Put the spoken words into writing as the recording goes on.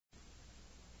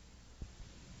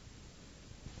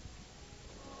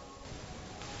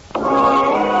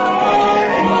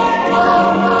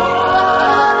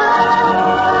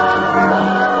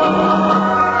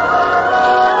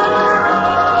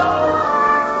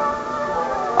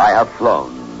I have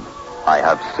flown. I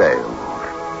have sailed.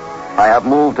 I have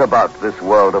moved about this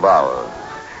world of ours.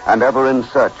 And ever in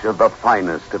search of the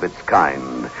finest of its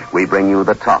kind, we bring you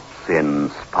the tops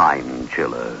in spine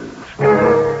chillers.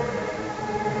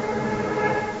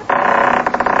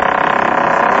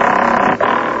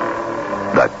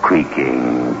 The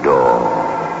Creaking Door.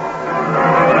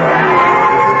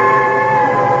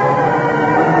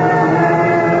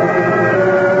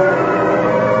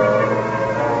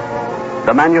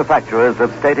 The manufacturers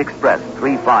of State Express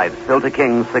 3.5 Filter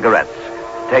King cigarettes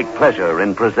take pleasure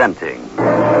in presenting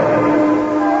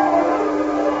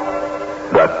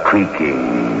The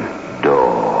Creaking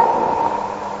Door.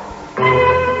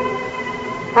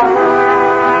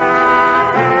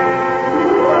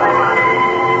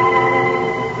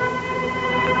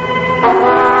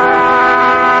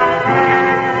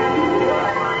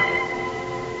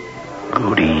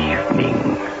 Good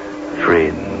evening,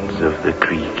 friends of The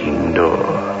Creaking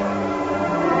Door.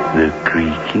 The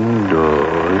creaking door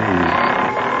is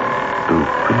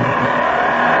open,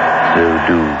 so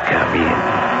do come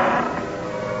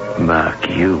in. Mark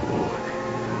you,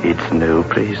 it's no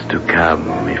place to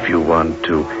come if you want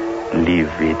to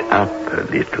live it up a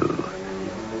little.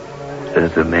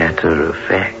 As a matter of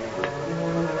fact,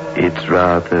 it's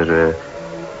rather a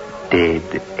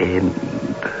dead end.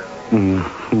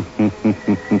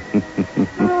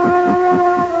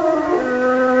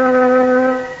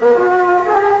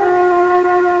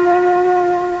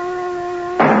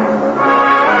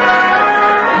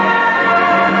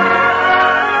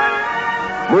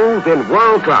 Move in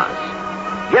world class.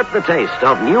 Get the taste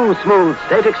of new smooth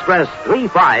State Express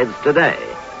 3.5s today.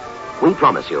 We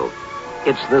promise you,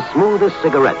 it's the smoothest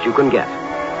cigarette you can get.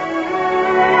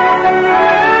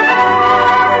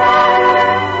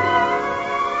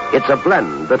 It's a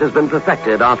blend that has been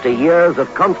perfected after years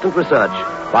of constant research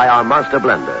by our master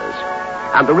blenders.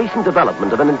 And the recent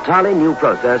development of an entirely new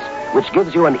process which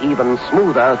gives you an even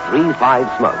smoother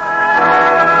 3.5 smoke.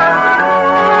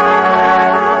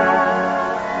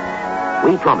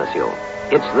 We promise you,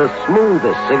 it's the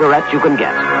smoothest cigarette you can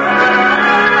get.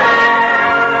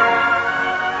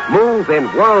 Move in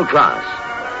world class.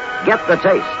 Get the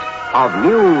taste of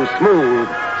new, smooth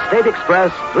State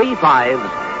Express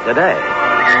 3.5s today.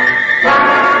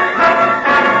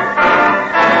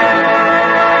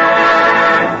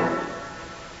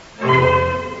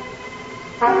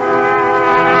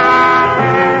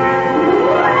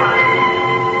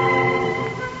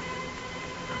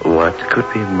 What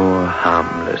could be more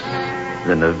harmless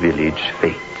than a village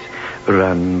fete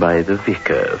run by the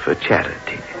vicar for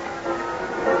charity?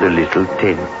 The little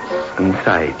tents and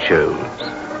sideshows,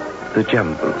 the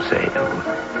jumble sale,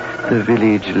 the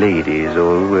village ladies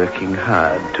all working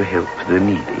hard to help the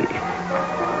needy.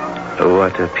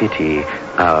 What a pity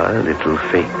our little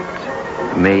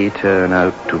fete may turn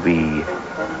out to be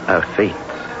a fate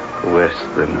worse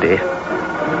than death.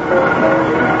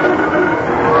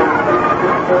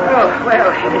 Oh,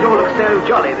 well, it all looks so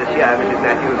jolly this year, Mrs.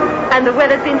 Matthews. And the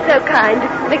weather's been so kind.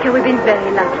 Vicar, we've been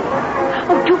very lucky.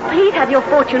 Oh, do please have your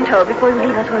fortune told before you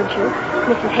leave us, won't you?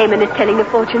 Mrs. Heyman is telling the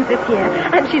fortunes this year,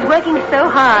 and she's working so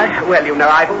hard. Well, you know,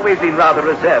 I've always been rather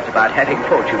reserved about having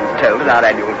fortunes told at our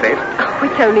annual fete. Oh,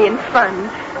 it's only in fun.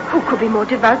 Who could be more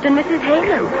devout than Mrs.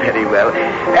 Heyman? Very well.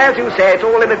 As you say, it's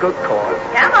all in a good cause.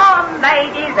 Come on,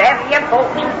 ladies, have your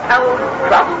fortunes told.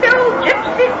 Cross the old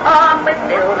gypsy's arm with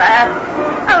silver.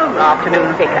 Oh,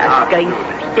 afternoon, Vicar. Going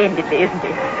splendidly, isn't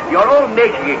it? You're all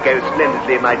making it go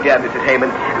splendidly, my dear Mrs.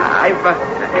 Heyman. I've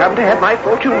come to have my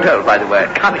fortune told, by the way.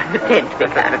 Come to the tent,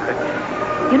 Vicar.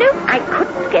 You know, I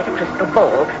couldn't get a crystal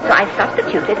ball, so I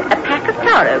substituted a pack of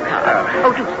tarot cards.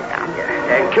 Oh, do sit down.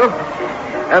 Thank you.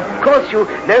 Of course, you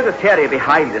know the theory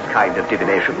behind this kind of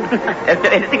divination. I don't know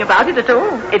anything about it at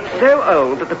all. It's so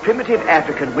old that the primitive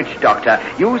African witch doctor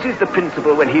uses the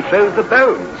principle when he throws the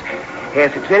bones.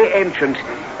 Yes, it's very ancient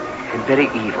and very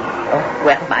evil. Oh,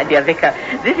 well, my dear Vicar,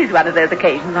 this is one of those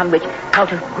occasions on which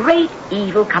out of great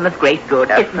evil cometh great good,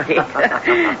 isn't it?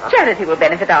 Charity will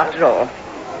benefit after all.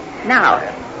 Now,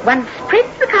 one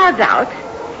spreads the cards out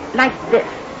like this.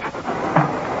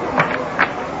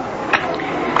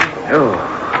 Oh,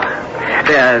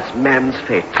 there's man's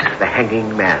fate, the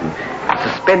hanging man,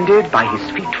 suspended by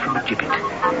his feet from a gibbet.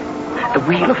 The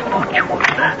wheel of fortune.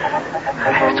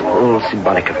 It's all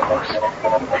symbolic, of course.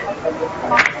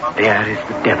 There is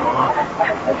the devil.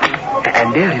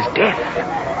 And there is death.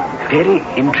 Very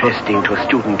interesting to a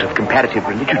student of comparative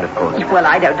religion, of course. Well,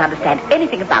 I don't understand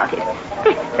anything about it.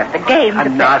 This is just a game to A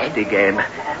play. nasty game.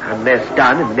 Unless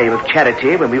done in the name of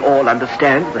charity, when we all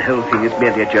understand the whole thing is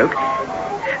merely a joke.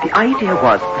 The idea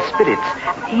was the spirits,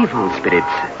 evil spirits,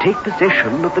 take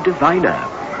possession of the diviner.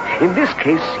 In this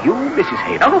case, you, Mrs.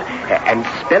 Hayden, and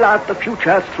spell out the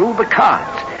future through the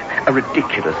cards. A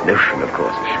ridiculous notion, of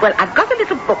course. Well, I've got a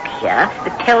little book here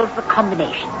that tells the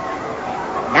combinations.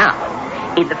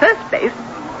 Now, in the first place,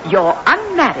 you're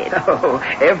unmarried. Oh,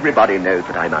 everybody knows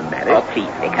that I'm unmarried. Oh, please,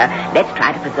 Vicar, let's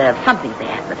try to preserve something of the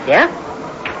atmosphere.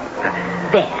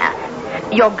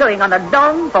 There. You're going on a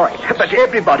long voyage. But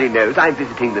everybody knows I'm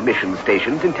visiting the mission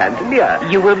stations in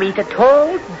Tanzania. You will meet a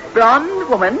tall, blonde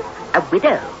woman, a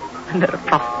widow. No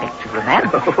prospect of romance.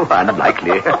 Oh,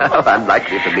 unlikely.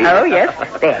 Unlikely for me. Oh,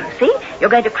 yes. There, you see? You're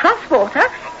going to cross water,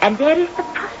 and there is the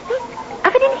prospect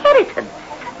of an inheritance.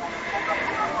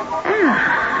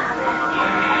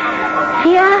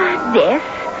 Fear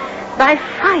death by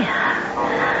fire.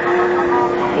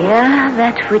 Fear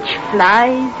that which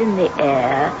flies in the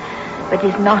air, but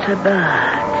is not a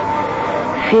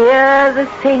bird. Fear the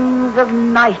things of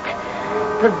night,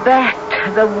 the bat,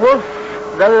 the wolf,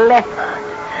 the leopard.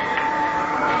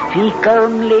 Speak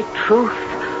only truth,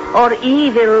 or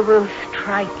evil will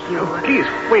strike you. Oh, please,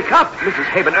 wake up, Mrs.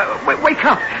 Hayden. Wake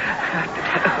up.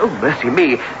 Oh, mercy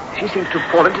me. She seems to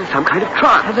have fallen into some kind of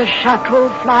trance. The shuttle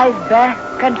flies back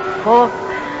and forth,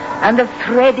 and the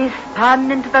thread is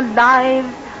spun into the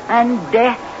lives and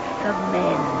deaths of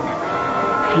men.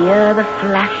 Fear the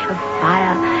flash of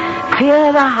fire.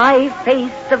 Fear the high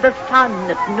face of the sun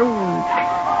at noon.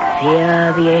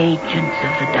 Fear the agents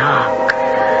of the dark.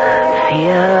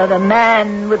 Fear the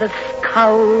man with a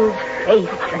scowled face.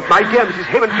 My dear Mrs.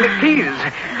 Hayden, please.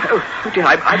 Oh, dear,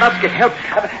 I must get help.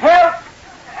 Help!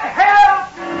 Help!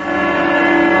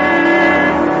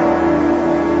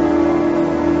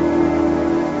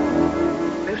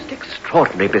 Most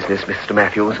extraordinary business, Mr.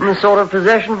 Matthews. Sort of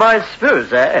possession by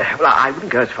spirits, eh? Well, I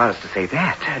wouldn't go as far as to say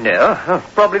that. No.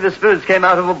 Probably the spirits came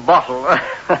out of a bottle.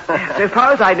 So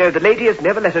far as I know, the lady has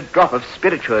never let a drop of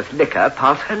spirituous liquor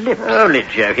pass her lips. Only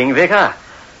joking, Vicar.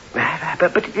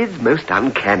 But it is most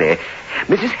uncanny.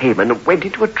 Mrs. Hayman went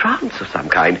into a trance of some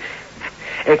kind.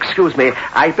 Excuse me,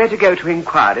 I'd better go to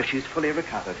inquire if she's fully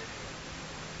recovered.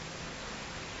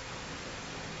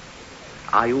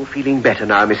 Are you feeling better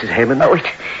now, Mrs. Hayman? Oh,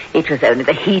 it was only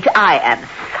the heat. I am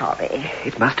sorry.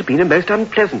 It must have been a most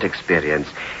unpleasant experience.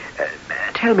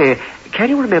 Tell me, can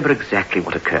you remember exactly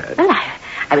what occurred? Well,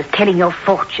 I was telling your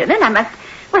fortune, and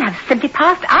I've simply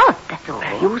passed out, that's all.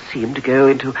 You seemed to go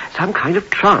into some kind of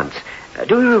trance.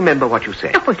 Do you remember what you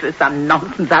said? Oh, it was some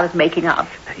nonsense I was making up.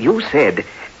 You said,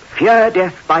 fear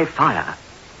death by fire.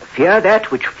 Fear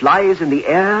that which flies in the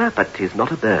air, but is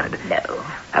not a bird. No.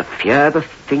 Fear the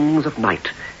things of night,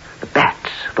 the bat,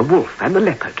 the wolf, and the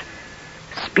leopard.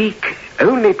 Speak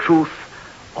only truth,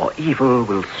 or evil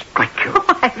will strike you.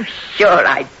 Oh, I'm sure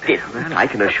I did. Well, I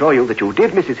can assure you that you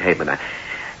did, Mrs. Hayman.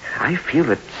 I feel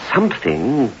that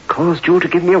something caused you to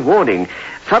give me a warning.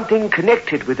 Something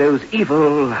connected with those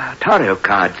evil tarot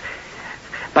cards.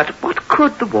 But what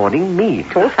could the warning mean?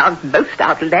 It all sounds most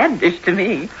outlandish to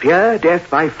me. Fear death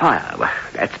by fire. Well,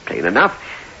 that's plain enough.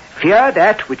 Fear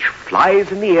that which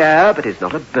flies in the air but is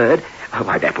not a bird. Oh,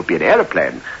 why, that would be an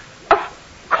aeroplane.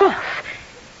 Of course.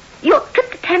 Your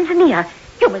trip to Tanzania.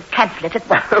 You must cancel it at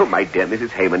once. Oh, my dear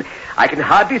Mrs. Hayman, I can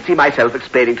hardly see myself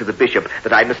explaining to the bishop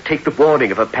that I must take the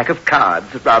warning of a pack of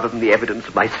cards rather than the evidence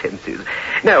of my senses.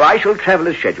 No, I shall travel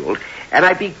as scheduled, and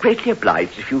I'd be greatly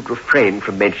obliged if you'd refrain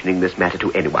from mentioning this matter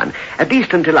to anyone, at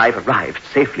least until I've arrived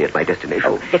safely at my destination.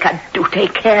 Oh, Vicar, do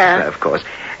take care. Of course.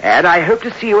 And I hope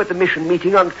to see you at the mission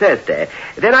meeting on Thursday.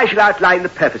 Then I shall outline the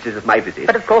purposes of my visit.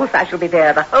 But of course I shall be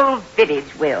there. The whole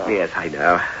village will. Yes, I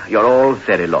know. You're all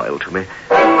very loyal to me.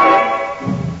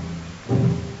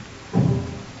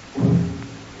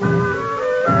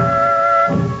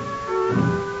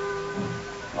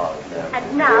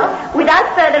 And now,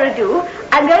 without further ado,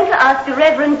 I'm going to ask the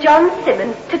Reverend John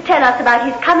Simmons to tell us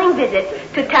about his coming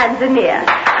visit to Tanzania.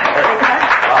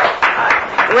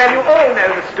 Well, you all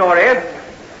know the story.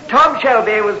 Tom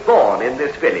Shelby was born in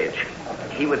this village.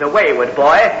 He was a wayward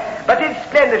boy, but did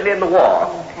splendidly in the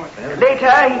war.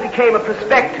 Later, he became a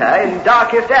prospector in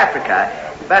darkest Africa,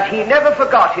 but he never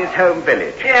forgot his home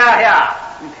village. Yeah.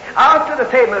 After the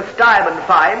famous diamond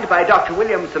find by Dr.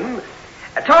 Williamson,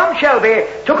 Tom Shelby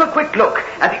took a quick look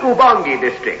at the Ubongi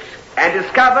districts and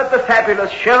discovered the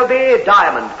fabulous Shelby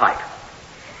diamond pipe.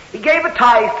 He gave a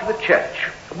tithe to the church,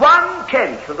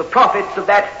 1/10 of the profits of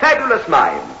that fabulous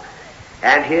mine,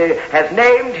 and he has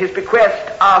named his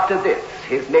bequest after this,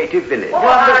 his native village.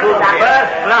 Wonderful.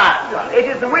 First class. It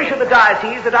is the wish of the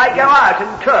diocese that I go out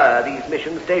and tour these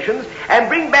mission stations and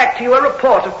bring back to you a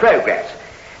report of progress.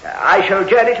 I shall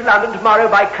journey to London tomorrow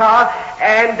by car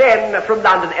and then from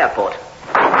London Airport.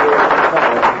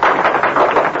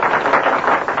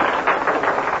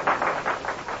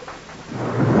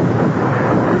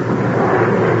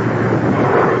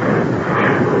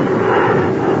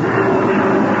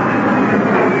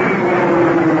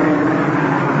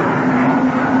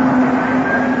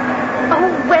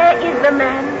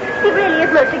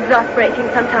 exasperating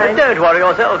sometimes. Don't worry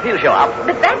yourself, he'll show up.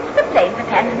 But that's the plane for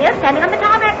Tanzania standing on the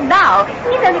tarmac now.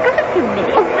 He's only got a few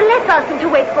minutes. Oh, let's ask him to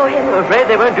wait for him. I'm afraid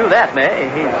they won't do that, May.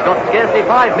 He's got scarcely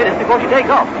 5 minutes before she takes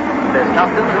off. There's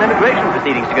customs and immigration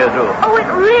proceedings to go through. Oh, it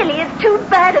really is too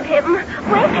bad of him.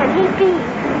 Where can he be?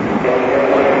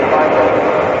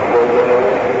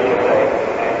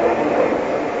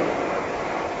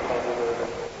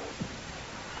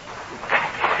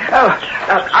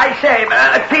 I say,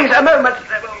 please, a moment.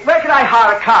 Where can I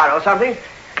hire a car or something?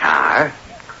 Car?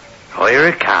 Hire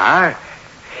a car?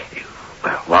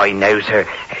 Well, why, no, sir.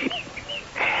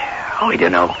 I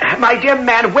don't know. My dear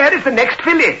man, where is the next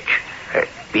village?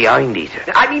 Behind it, sir.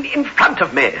 I mean, in front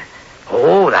of me.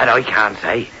 Oh, that I can't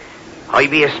say. I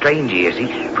be a stranger, you see,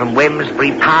 from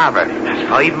Wemsbury Parver. That's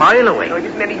 5 mile away. Oh, it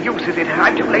isn't any use, is it?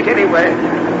 I'm too late anyway.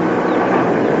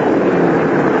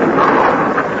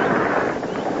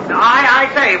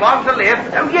 I say, want to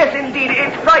lift? Oh, yes, indeed.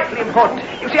 It's frightfully important.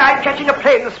 You see, I'm catching a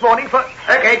plane this morning for...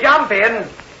 Okay, jump in.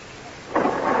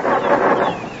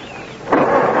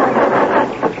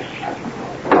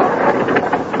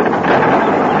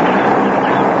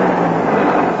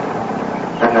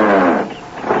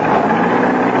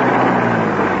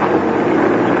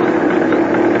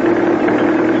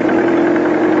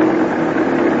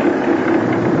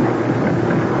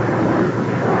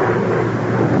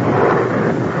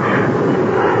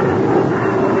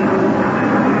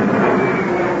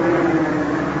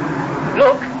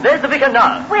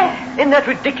 Now. Where? In that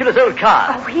ridiculous old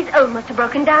car. Oh, his own must have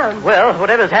broken down. Well,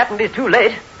 whatever's happened is too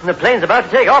late. And the plane's about to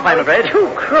take off, I'm afraid.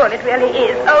 Too cruel, it really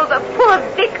is. Oh, the poor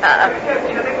vicar.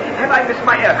 Have I missed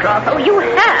my aircraft? Oh, you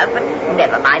have, but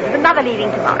never mind. There's another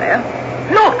leaving tomorrow.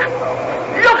 Look!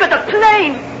 Look at the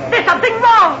plane! There's something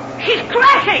wrong! She's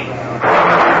crashing!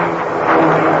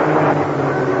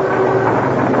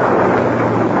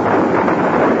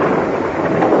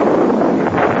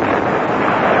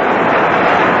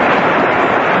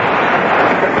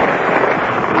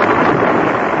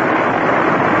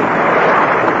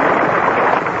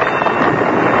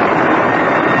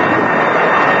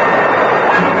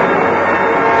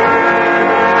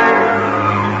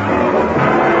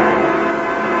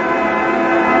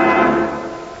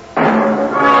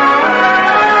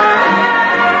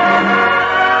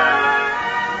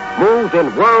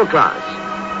 In world class.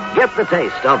 Get the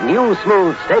taste of new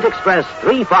smooth State Express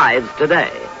 3.5s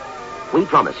today. We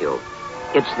promise you,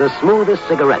 it's the smoothest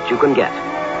cigarette you can get.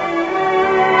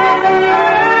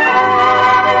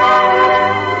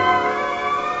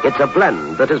 It's a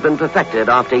blend that has been perfected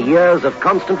after years of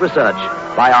constant research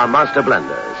by our master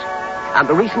blenders, and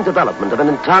the recent development of an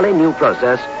entirely new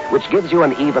process which gives you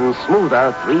an even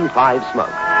smoother 3.5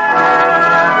 smoke.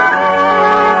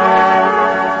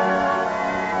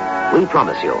 We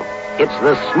promise you, it's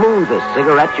the smoothest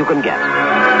cigarette you can get.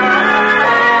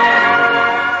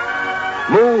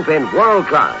 Move in world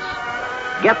class.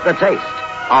 Get the taste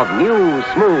of new,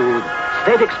 smooth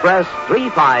State Express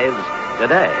 3.5s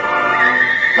today.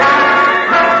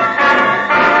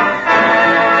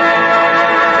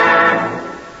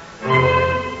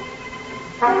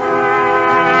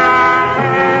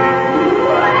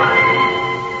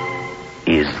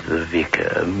 Is the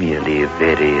vicar merely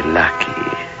very lucky?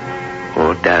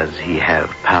 Or does he have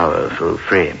powerful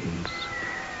friends?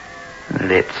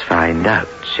 Let's find out,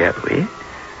 shall we?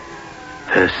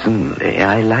 Personally,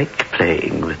 I like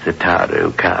playing with the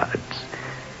tarot cards,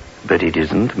 but it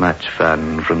isn't much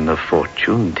fun from the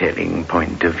fortune-telling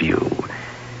point of view.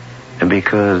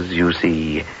 Because, you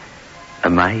see,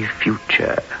 my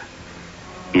future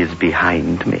is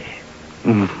behind me.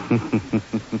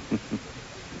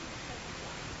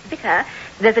 Vicar,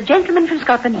 there's a gentleman from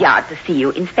Scotland Yard to see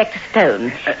you, Inspector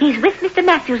Stone. He's with Mr.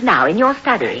 Matthews now in your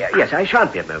study. Yes, I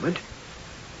shan't be a moment.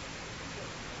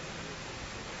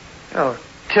 Oh,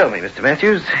 tell me, Mr.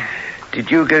 Matthews,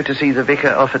 did you go to see the vicar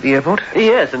off at the airport?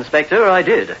 Yes, Inspector, I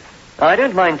did. I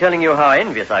don't mind telling you how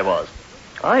envious I was.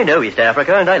 I know East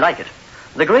Africa, and I like it.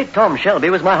 The great Tom Shelby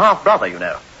was my half-brother, you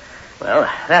know. Well,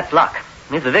 that's luck.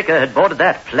 If the vicar had boarded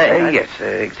that plane... Yes,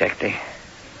 exactly.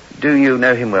 Do you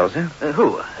know him well, sir?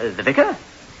 Who? The vicar?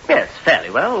 Yes,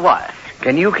 fairly well. Why?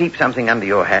 Can you keep something under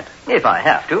your hat? If I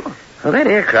have to. Well, that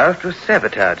aircraft was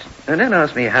sabotaged. And don't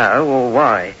ask me how or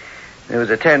why. There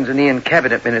was a Tanzanian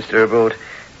cabinet minister aboard.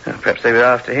 Well, perhaps they were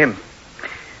after him.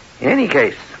 In any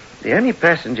case, the only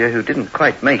passenger who didn't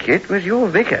quite make it was your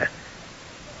vicar.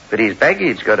 But his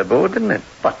baggage got aboard, didn't it?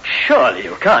 But surely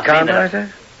you can't mean Can't I, that...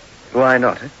 sir? Why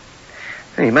not?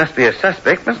 He must be a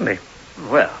suspect, mustn't he?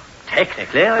 Well,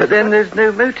 technically, I... But then there's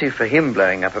no motive for him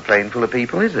blowing up a plane full of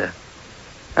people, is there?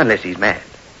 Unless he's mad.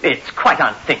 It's quite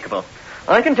unthinkable.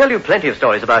 I can tell you plenty of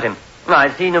stories about him.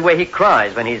 I've seen the way he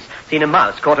cries when he's seen a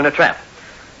mouse caught in a trap.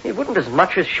 He wouldn't as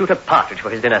much as shoot a partridge for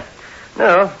his dinner.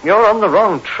 No, you're on the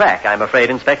wrong track, I'm afraid,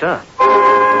 Inspector.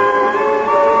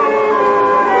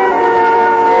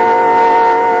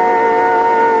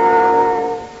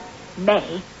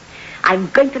 May, I'm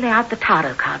going to lay out the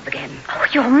tarot cards again. Oh,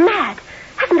 you're mad.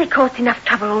 Haven't they caused enough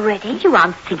trouble already? You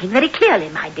aren't thinking very clearly,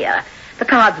 my dear. The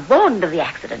cards warned of the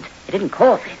accident. They didn't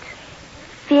cause it.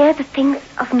 Fear the things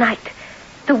of night.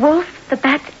 The wolf, the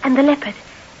bat, and the leopard.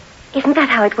 Isn't that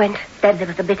how it went? Then there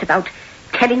was a bit about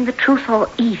telling the truth or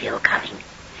evil coming.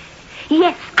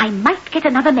 Yes, I might get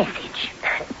another message.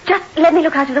 Just let me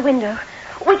look out of the window.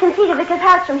 We can see the vicar's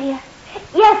house from here.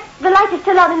 Yes, the light is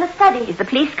still on in the study. Is the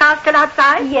police car still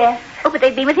outside? Yes. Oh, but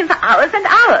they've been with him for hours and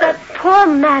hours. That poor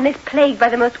man is plagued by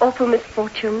the most awful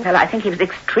misfortunes. Well, I think he was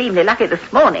extremely lucky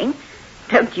this morning.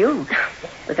 Don't you?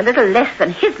 With a little less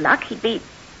than his luck, he'd be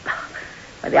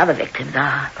where the other victims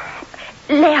are.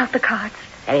 Lay out the cards.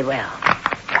 Very well.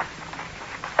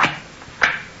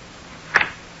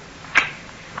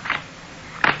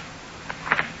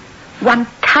 One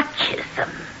touches them.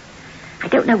 I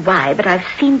don't know why, but I've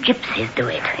seen gypsies do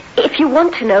it. If you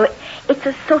want to know, it's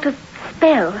a sort of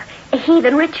spell, a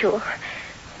heathen ritual.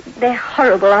 They're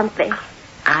horrible, aren't they?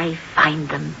 I find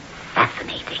them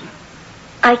fascinating.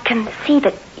 I can see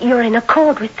that you're in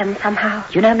accord with them somehow.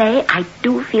 You know, May, I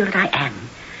do feel that I am.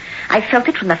 I felt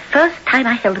it from the first time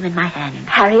I held them in my hand.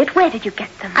 Harriet, where did you get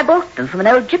them? I bought them from an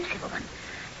old gypsy woman.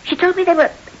 She told me they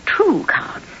were true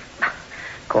cards.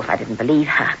 Of course, I didn't believe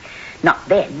her. Not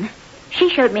then. She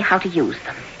showed me how to use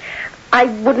them. I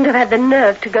wouldn't have had the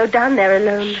nerve to go down there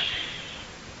alone. Shh.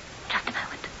 Just a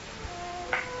moment.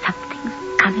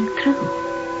 Something's coming through.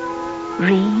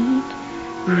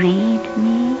 Read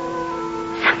me.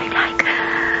 Something like,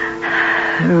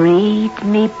 read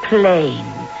me plain.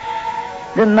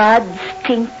 The mud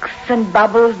stinks and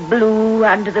bubbles blue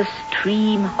under the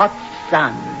stream-hot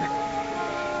sun.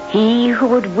 He who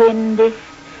would win this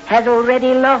has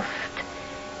already lost.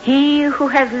 He who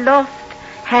has lost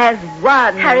has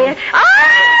won. Harriet.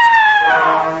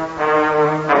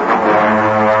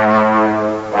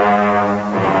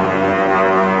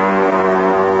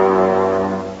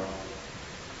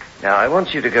 Now, I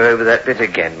want you to go over that bit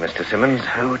again, Mr. Simmons.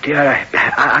 Oh, dear,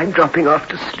 I'm dropping off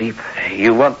to sleep.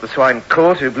 You want the swine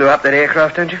court who blew up that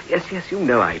aircraft, don't you? Yes, you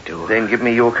know I do. Then give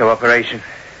me your cooperation.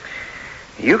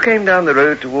 You came down the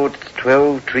road towards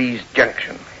 12 Trees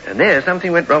Junction, and there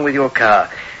something went wrong with your car.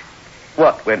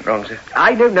 What went wrong, sir?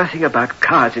 I know nothing about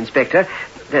cars, Inspector.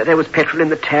 There was petrol in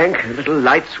the tank. Little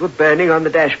lights were burning on the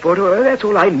dashboard. Oh, that's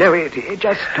all I know. It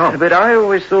just stopped. But I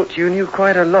always thought you knew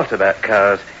quite a lot about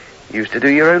cars. You used to do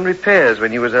your own repairs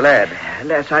when you was a lad.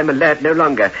 Alas, I'm a lad no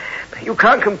longer. You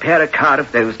can't compare a car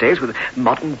of those days with a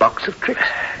modern box of tricks.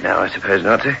 No, I suppose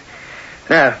not, sir.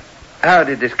 Now, how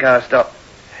did this car stop?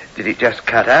 Did it just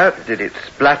cut out? Did it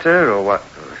splatter, or what?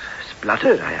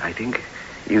 Spluttered, I think.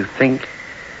 You think?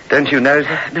 Don't you know,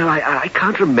 sir? No, I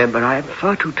can't remember. I am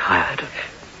far too tired.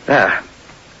 Now,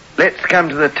 let's come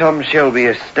to the Tom Shelby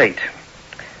estate.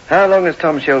 How long has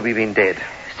Tom Shelby been dead?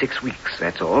 6 weeks,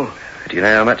 that's all. Do you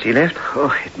know how much he left?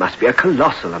 Oh, it must be a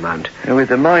colossal amount. And with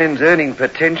the mine's earning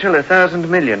potential, 1,000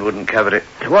 million wouldn't cover it.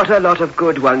 What a lot of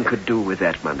good one could do with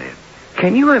that money.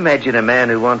 Can you imagine a man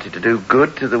who wanted to do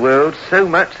good to the world so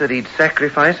much that he'd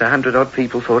sacrifice 100-odd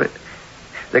people for it?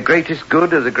 The greatest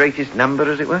good of the greatest number,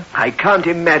 as it were? I can't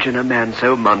imagine a man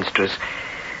so monstrous.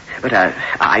 But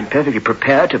I'm perfectly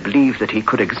prepared to believe that he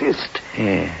could exist.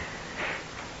 Yeah.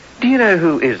 Do you know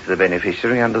who is the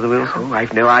beneficiary under the will? Oh,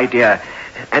 I've no idea.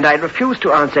 And I refuse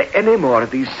to answer any more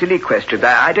of these silly questions.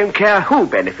 I don't care who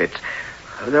benefits.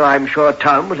 Although I'm sure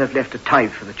Tom will have left a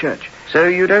tithe for the church. So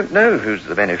you don't know who's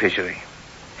the beneficiary?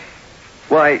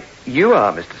 Why, you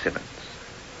are, Mr. Simmons.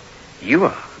 You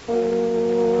are.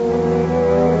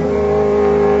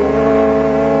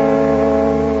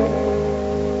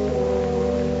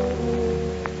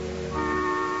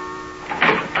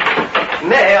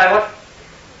 May I want...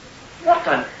 What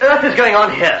on earth is going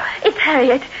on here? It's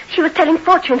Harriet. She was telling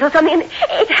fortunes or something, and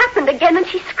it happened again, and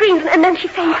she screamed, and then she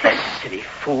fainted. Oh, that silly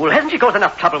fool. Hasn't she caused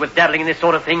enough trouble with dabbling in this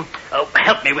sort of thing? Oh,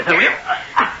 help me with her, will you?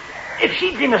 If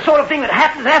she'd seen the sort of thing that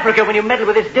happens in Africa when you meddle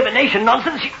with this divination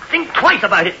nonsense, she'd think twice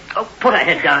about it. Oh, put her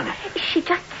head down. She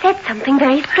just said something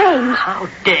very strange. How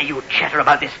dare you chatter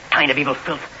about this kind of evil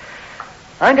filth?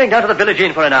 I'm going down to the village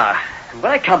inn for an hour. And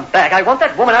when I come back, I want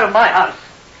that woman out of my house.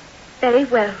 Very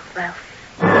well, Ralph.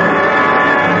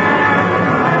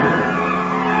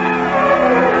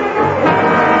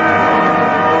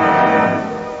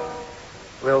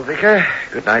 Well, Vicar,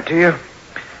 good night to you.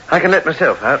 I can let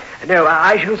myself out. No,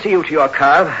 I shall see you to your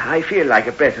car. I feel like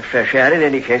a breath of fresh air in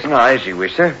any case. No, as you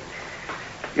wish, sir.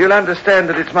 You'll understand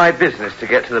that it's my business to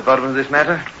get to the bottom of this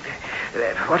matter.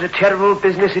 What a terrible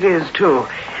business it is, too.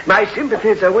 My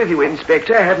sympathies are with you,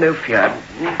 Inspector. Have no fear.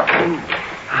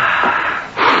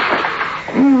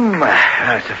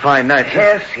 It's a fine night,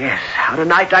 sir. Yes. On a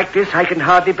night like this, I can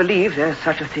hardly believe there's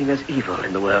such a thing as evil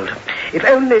in the world. If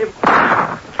only...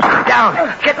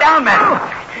 Get down,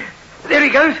 man. There he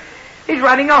goes. He's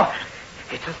running off.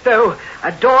 It's as though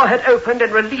a door had opened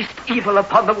and released evil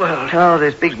upon the world. Oh,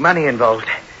 there's big money involved.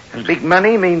 And big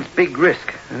money means big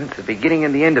risk. It's the beginning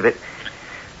and the end of it.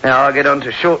 Now I'll get on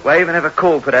to shortwave and have a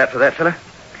call put out for that fella.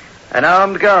 An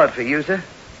armed guard for you, sir.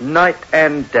 Night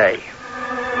and day.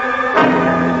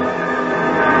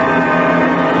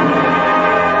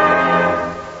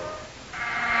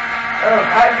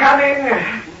 I'm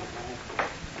coming.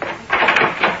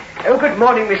 Oh, good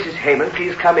morning, Mrs. Heyman.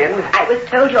 Please come in. I was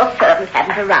told your servant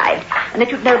hadn't arrived, and that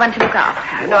you'd no one to look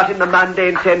after. Not in the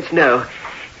mundane sense, no.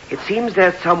 It seems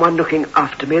there's someone looking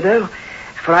after me, though,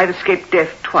 for I've escaped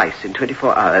death twice in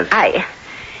 24 hours. I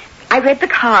read the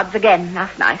cards again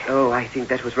last night. Oh, I think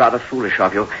that was rather foolish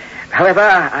of you. However,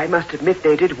 I must admit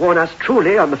they did warn us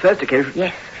truly on the first occasion.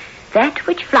 Yes, that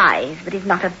which flies but is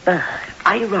not a bird.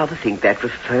 I rather think that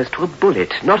refers to a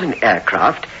bullet, not an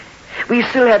aircraft. We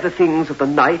still have the things of the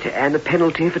night and the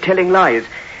penalty for telling lies.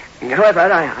 However,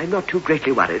 I'm not too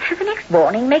greatly worried. The next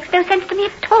warning makes no sense to me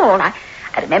at all. I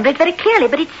remember it very clearly,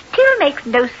 but it still makes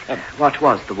no sense. What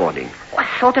was the warning? A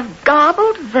sort of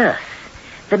garbled verse.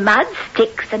 The mud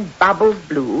sticks and bubbles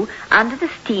blue under the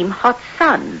steam-hot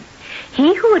sun.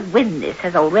 He who would win this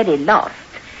has already lost.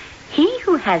 He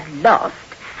who has lost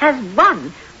has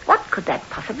won. What could that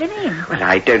possibly mean? Well,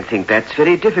 I don't think that's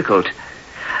very difficult.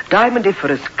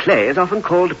 Diamondiferous clay is often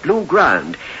called blue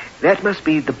ground. That must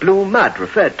be the blue mud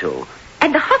referred to.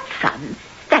 And the hot sun,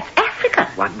 that's Africa.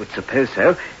 One would suppose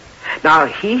so. Now,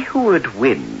 he who would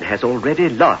win has already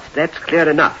lost. That's clear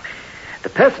enough. The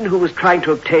person who was trying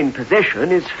to obtain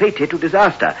possession is fated to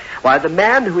disaster, while the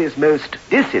man who is most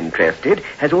disinterested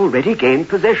has already gained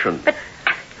possession. But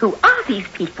who are these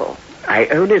people? I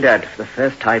only learned for the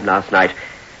first time last night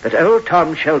that old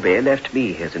Tom Shelby left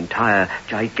me his entire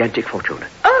gigantic fortune.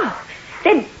 Oh,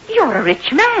 then you're a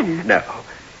rich man. No.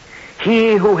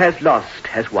 He who has lost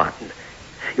has won.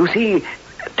 You see,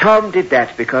 Tom did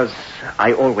that because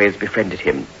I always befriended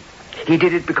him. He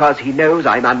did it because he knows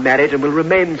I'm unmarried and will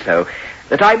remain so,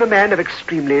 that I'm a man of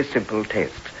extremely simple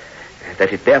taste,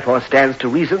 that it therefore stands to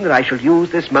reason that I shall use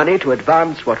this money to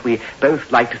advance what we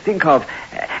both like to think of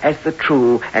as the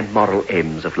true and moral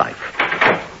aims of life.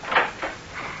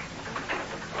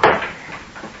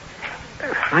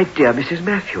 My dear Mrs.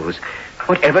 Matthews,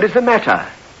 whatever is the matter?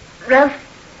 Ralph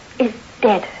is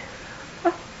dead.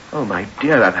 Oh, my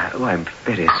dear, I'm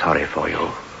very sorry for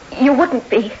you. You wouldn't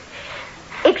be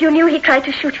if you knew he tried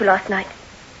to shoot you last night.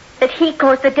 That he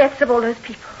caused the deaths of all those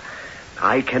people.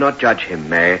 I cannot judge him,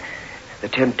 May. The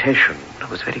temptation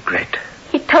was very great.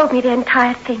 He told me the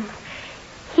entire thing.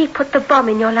 He put the bomb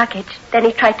in your luggage, then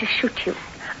he tried to shoot you.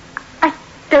 I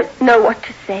don't know what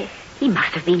to say. He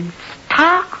must have been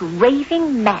stark,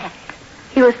 raving mad.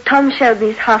 He was Tom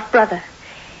Shelby's half-brother.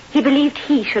 He believed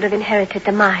he should have inherited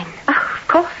the mine. Oh, of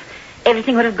course.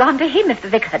 Everything would have gone to him if the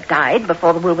vicar had died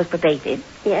before the will was probated.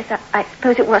 Yes, I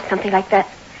suppose it was something like that.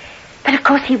 But of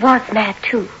course he was mad,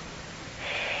 too.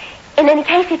 In any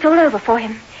case, it's all over for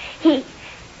him. He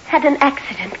had an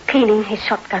accident cleaning his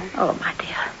shotgun. Oh, my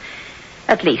dear.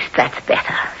 At least that's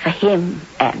better for him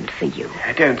and for you.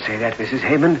 Don't say that, Mrs.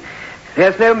 Heyman.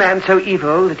 There's no man so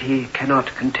evil that he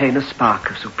cannot contain a spark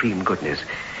of supreme goodness.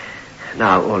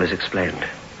 Now all is explained.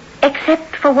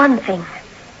 Except for one thing.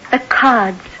 The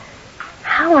cards.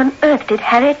 How on earth did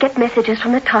Harriet get messages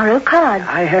from the tarot cards?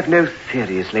 I have no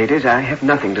theories, ladies. I have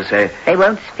nothing to say. They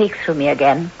won't speak through me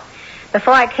again.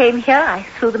 Before I came here, I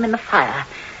threw them in the fire,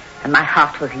 and my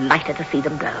heart was lighter to see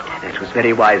them go. That was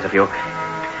very wise of you.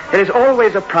 There is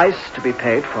always a price to be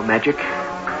paid for magic,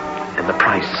 and the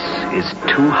price is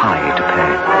too high to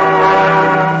pay.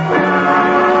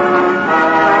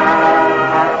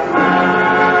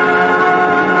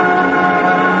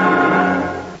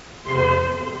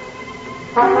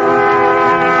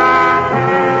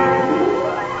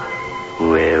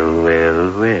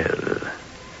 Well.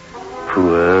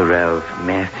 Poor Ralph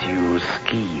Matthews'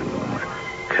 scheme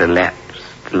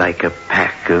collapsed like a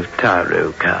pack of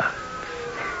tarot cards.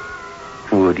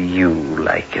 Would you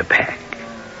like a pack?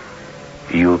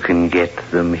 You can get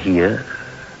them here,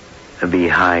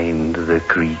 behind the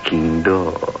creaking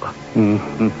door.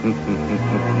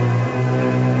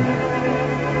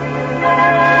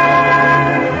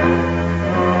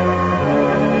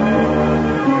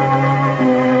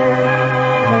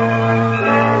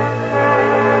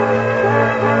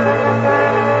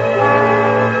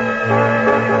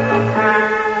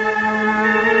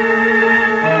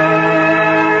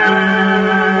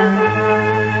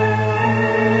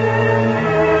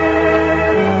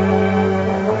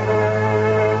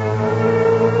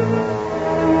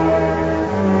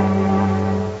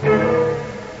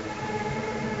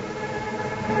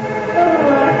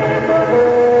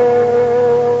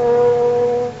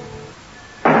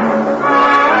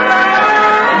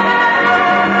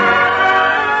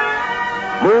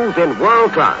 Move in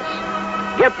world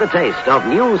class. Get the taste of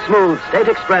new smooth State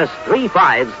Express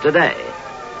 3.5s today.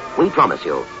 We promise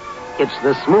you, it's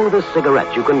the smoothest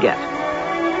cigarette you can get.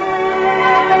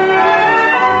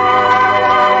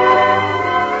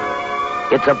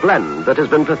 It's a blend that has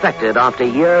been perfected after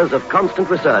years of constant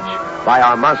research by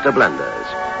our master blenders,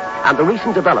 and the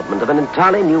recent development of an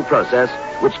entirely new process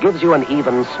which gives you an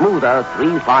even smoother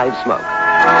 3.5 smoke.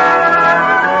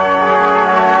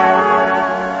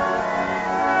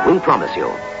 We promise you,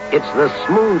 it's the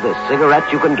smoothest cigarette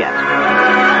you can get.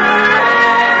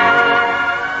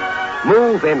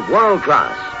 Move in world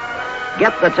class.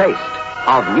 Get the taste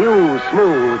of new,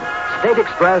 smooth State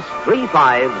Express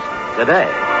 3.5s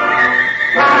today.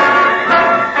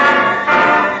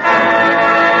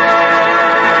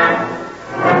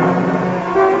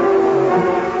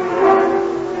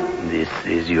 This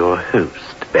is your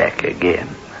host back again.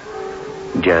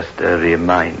 Just a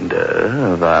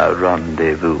reminder of our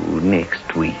rendezvous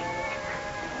next week.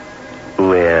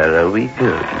 Where are we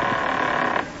going?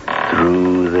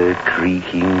 Through the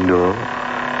creaking door?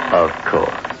 Of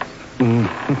course.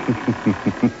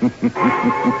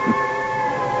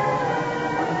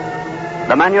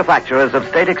 The manufacturers of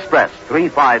State Express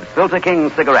 3.5 Filter King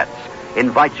cigarettes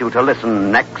invite you to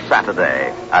listen next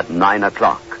Saturday at 9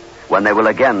 o'clock, when they will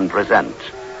again present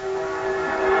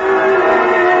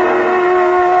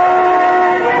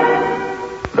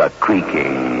The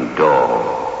Creaking.